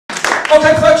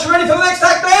Okay, folks, you ready for the next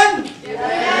act then?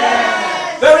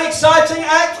 Yes. Very exciting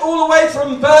act, all the way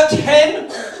from Burton.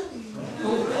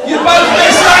 You both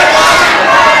missed that one.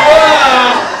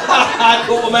 I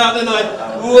caught them out, didn't I?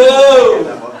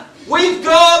 Whoa. We've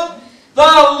got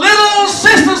the Little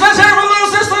Sisters. Let's hear it for the Little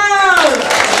Sisters.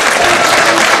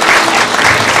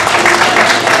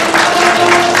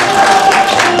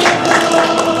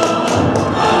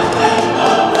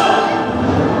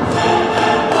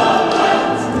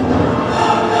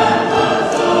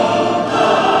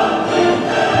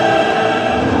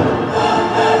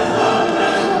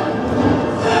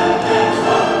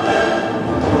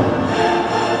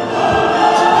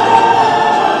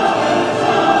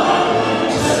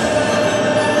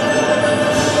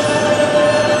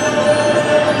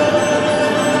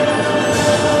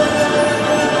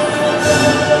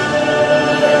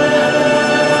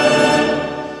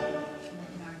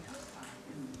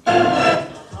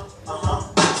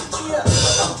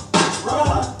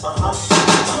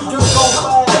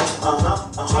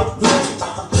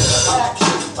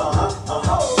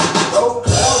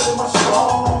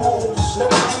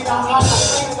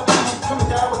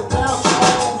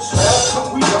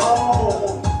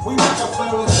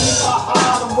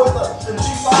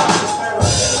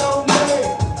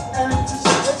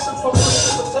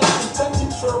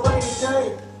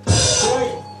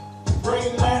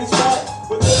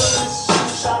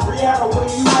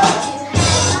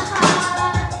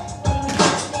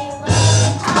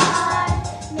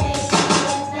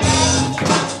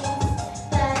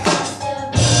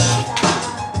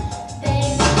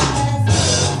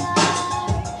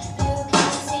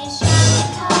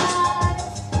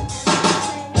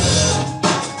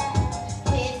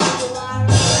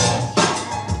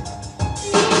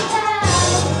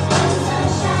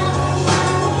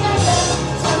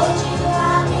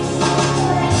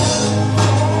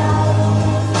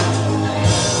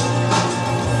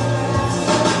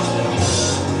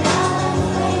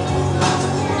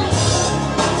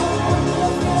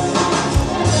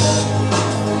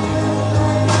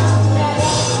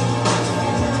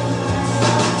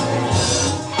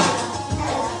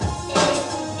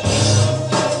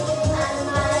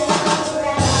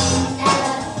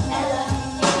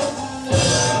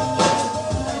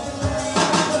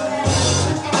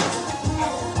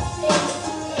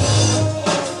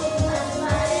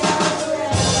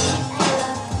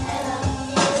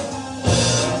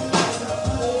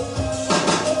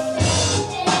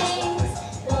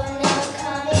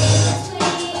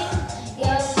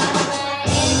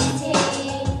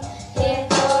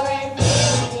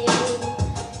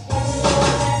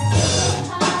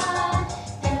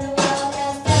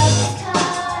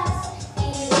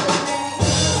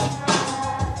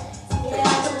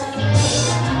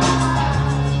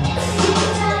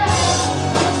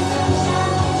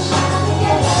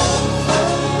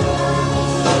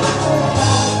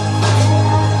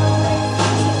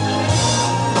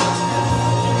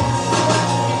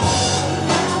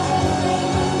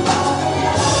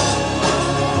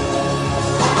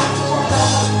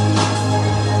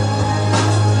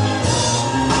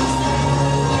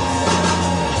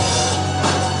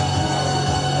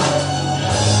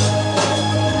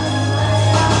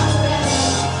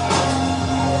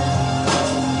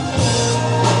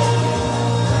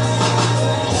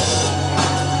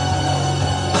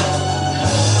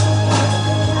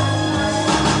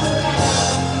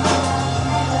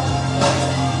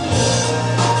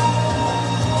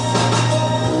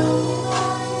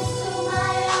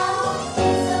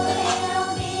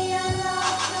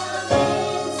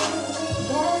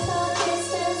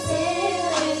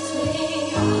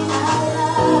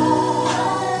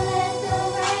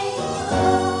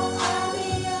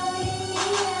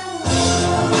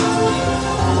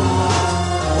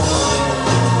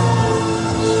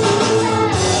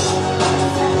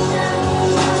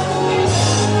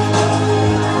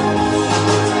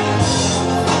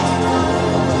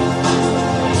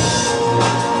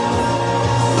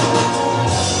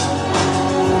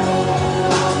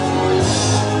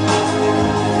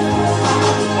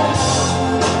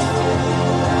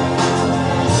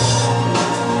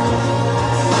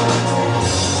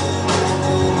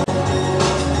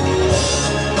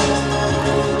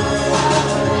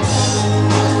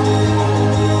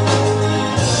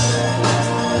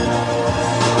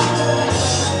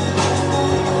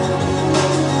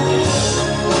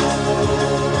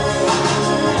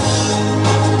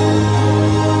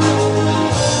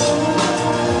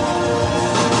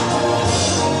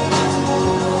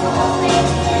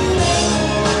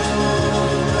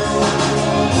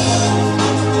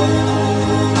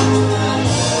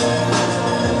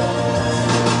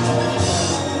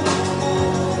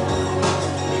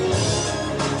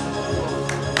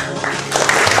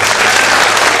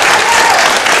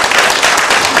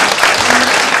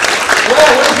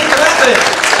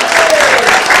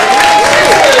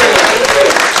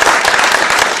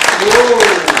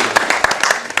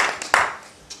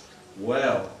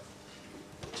 Well,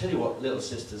 tell you what, little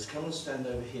sisters, come and stand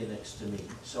over here next to me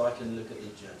so I can look at the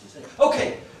judges.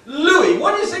 Okay, Louis,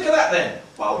 what do you think of that then?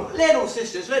 Well, little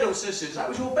sisters, that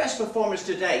was your best performance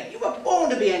to date. You were born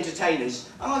to be entertainers,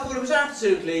 and I thought it was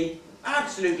absolutely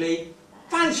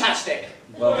fantastic.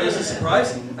 Well, there's a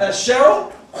surprise.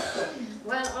 Cheryl?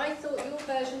 Well, I thought your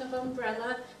version of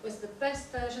Umbrella was the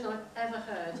best version I've ever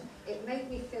heard. It made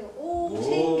me feel all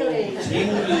tingly.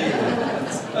 Tingly.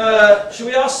 Should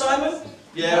we ask Simon?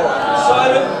 Yeah,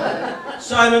 right.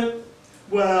 Simon?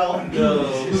 Well,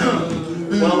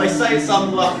 well, they say it's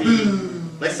unlucky.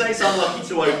 They say it's unlucky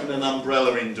to open an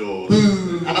umbrella indoors.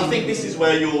 And I think this is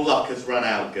where your luck has run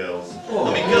out, girls. Oh.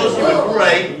 I mean, girls,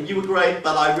 you were great,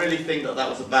 but I really think that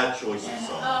was a bad choice of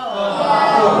song.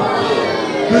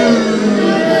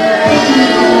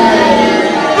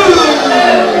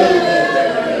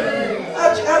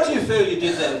 How do you feel you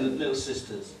did then, little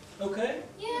sisters? Okay?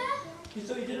 Yeah. You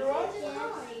thought you did alright? Yeah.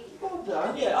 Well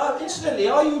done, yeah. Incidentally,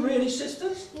 are you really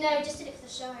sisters? No, just did it for the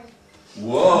show.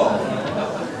 Whoa.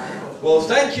 Well,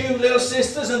 thank you, little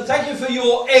sisters, and thank you for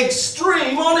your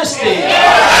extreme honesty. Let's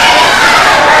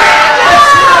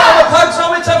hear the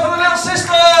pugsometer for the little sisters.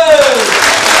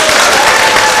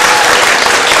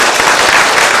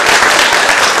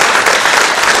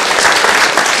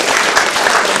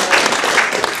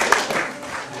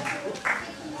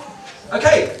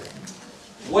 Okay.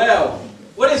 Well,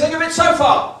 what do you think of it so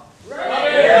far?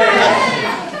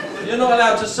 You're not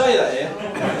allowed to say that here.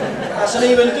 That's an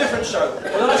even different show.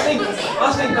 Well, I think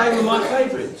they were my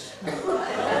favourites.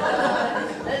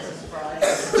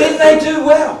 Didn't they do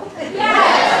well?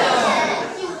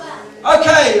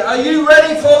 Okay, are you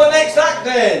ready for the next act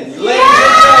then, ladies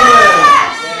and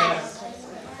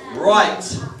gentlemen? Right,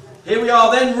 here we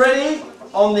are then, ready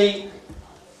on the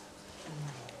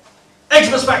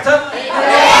Xmas Factor.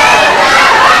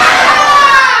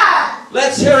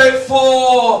 Let's hear it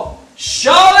for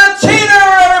Charlotina,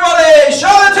 everybody!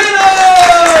 Charlotina!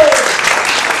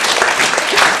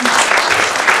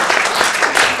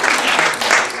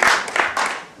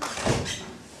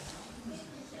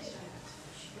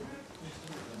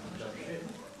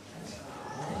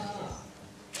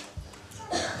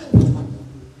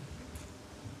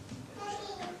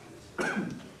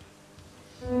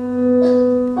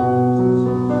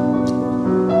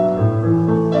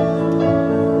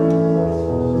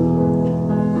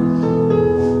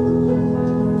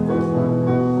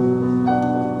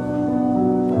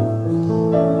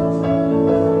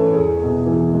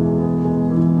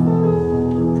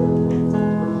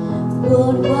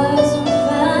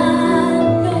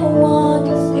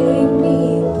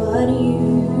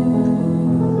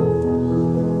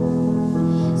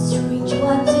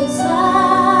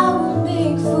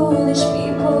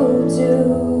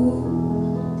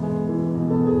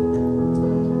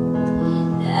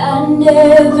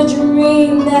 Never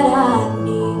dreamed that I'd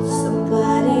need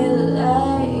somebody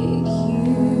like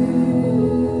you.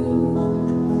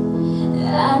 I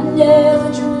never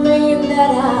dreamed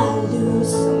that I'd lose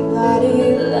somebody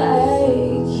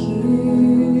like you.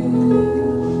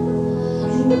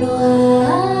 No,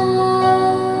 I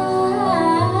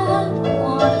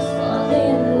wanna fall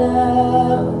in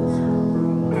love.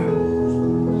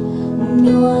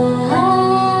 No, I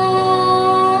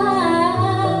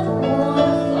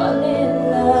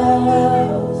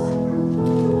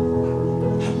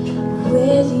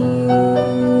with you.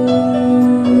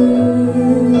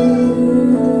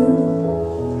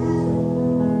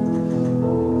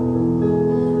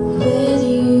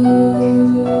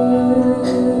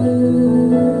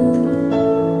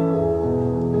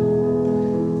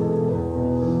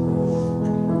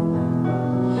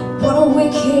 What a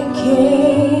wicked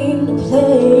game to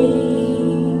play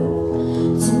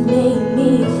to make me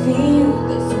feel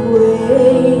this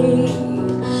way.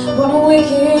 What a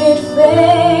wicked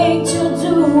fate to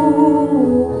do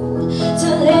to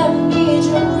let me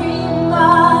dream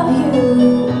of you.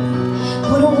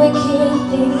 What a wicked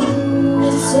thing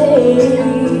to say.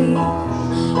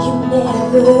 You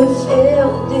never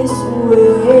felt this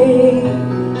way.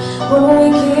 What a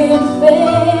wicked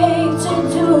fate to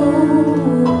do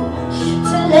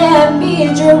to let me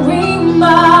dream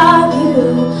of you.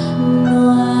 No,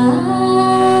 I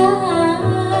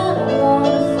don't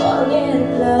wanna fall in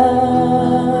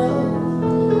love.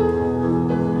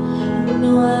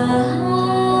 No, I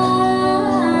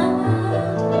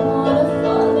don't wanna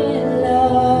fall in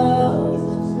love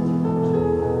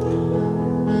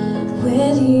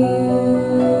with you.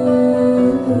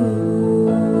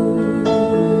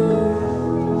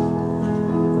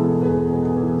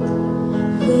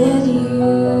 With you.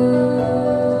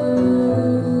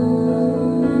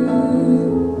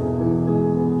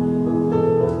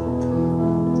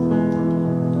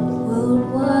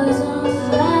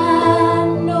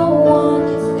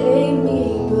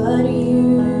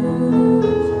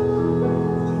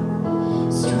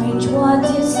 What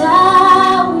is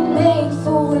how we make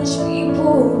foolish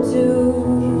people do?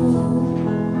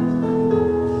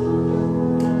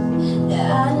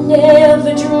 I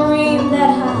never dreamed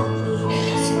that I'd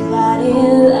meet somebody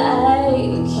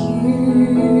like you.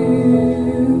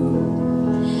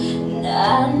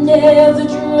 I never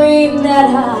dreamed that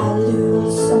I'd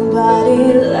lose somebody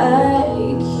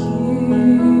like you.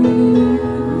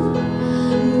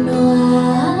 No,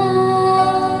 I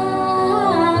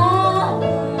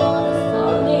wanna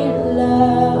fall in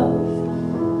love.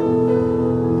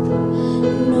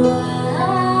 No,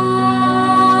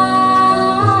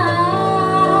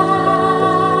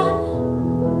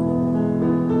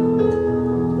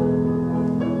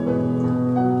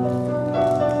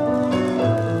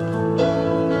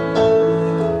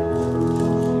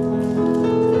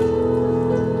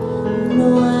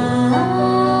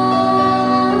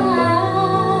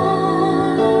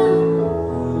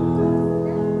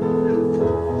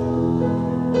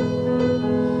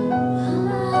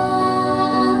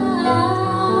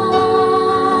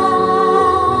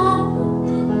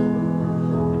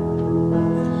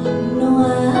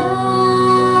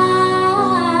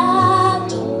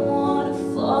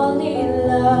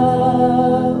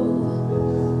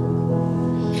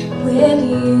 with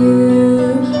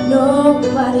you,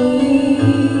 nobody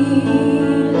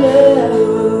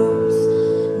loves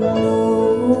no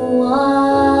one.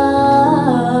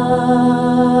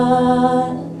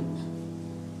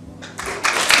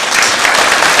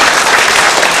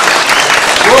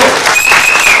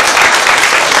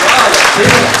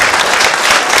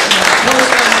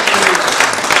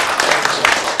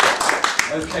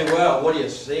 Okay, well, what do you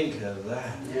think of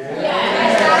that?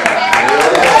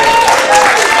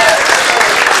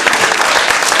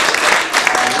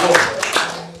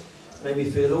 Made me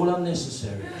feel all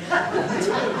unnecessary.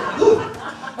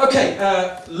 Okay,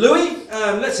 Louis,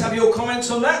 let's have your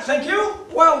comments on that, thank you.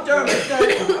 Well, Dermot,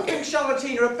 I think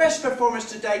Charlottine, her best performance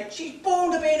today. She's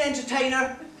born to be an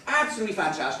entertainer. Absolutely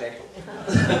fantastic.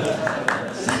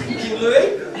 Thank you,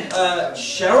 Louis.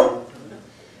 Cheryl?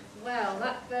 Well,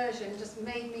 that version just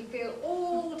made me feel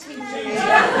all tingly.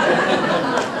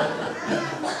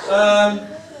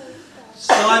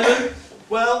 Simon?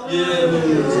 Well, Yeah.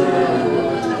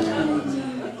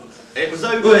 it was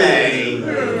okay,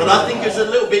 but I think it was a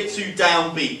little bit too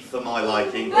downbeat for my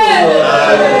liking.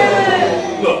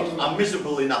 Look, I'm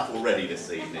miserable enough already this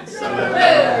evening, so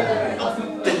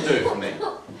didn't do it for me.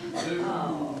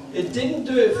 It didn't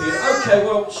do it for you. Okay,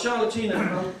 well,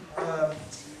 Charlottina,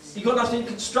 you got nothing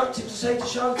constructive to say to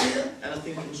Charlottina?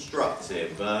 Anything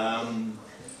constructive?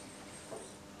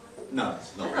 No,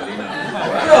 it's not really, no.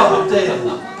 God, dear.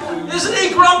 Isn't he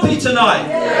grumpy tonight?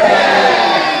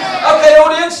 Okay,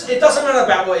 audience, it doesn't matter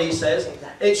about what he says.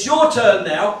 It's your turn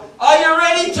now. Are you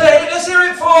ready to let's hear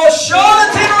it for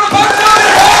Charlottina on the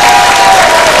Burton?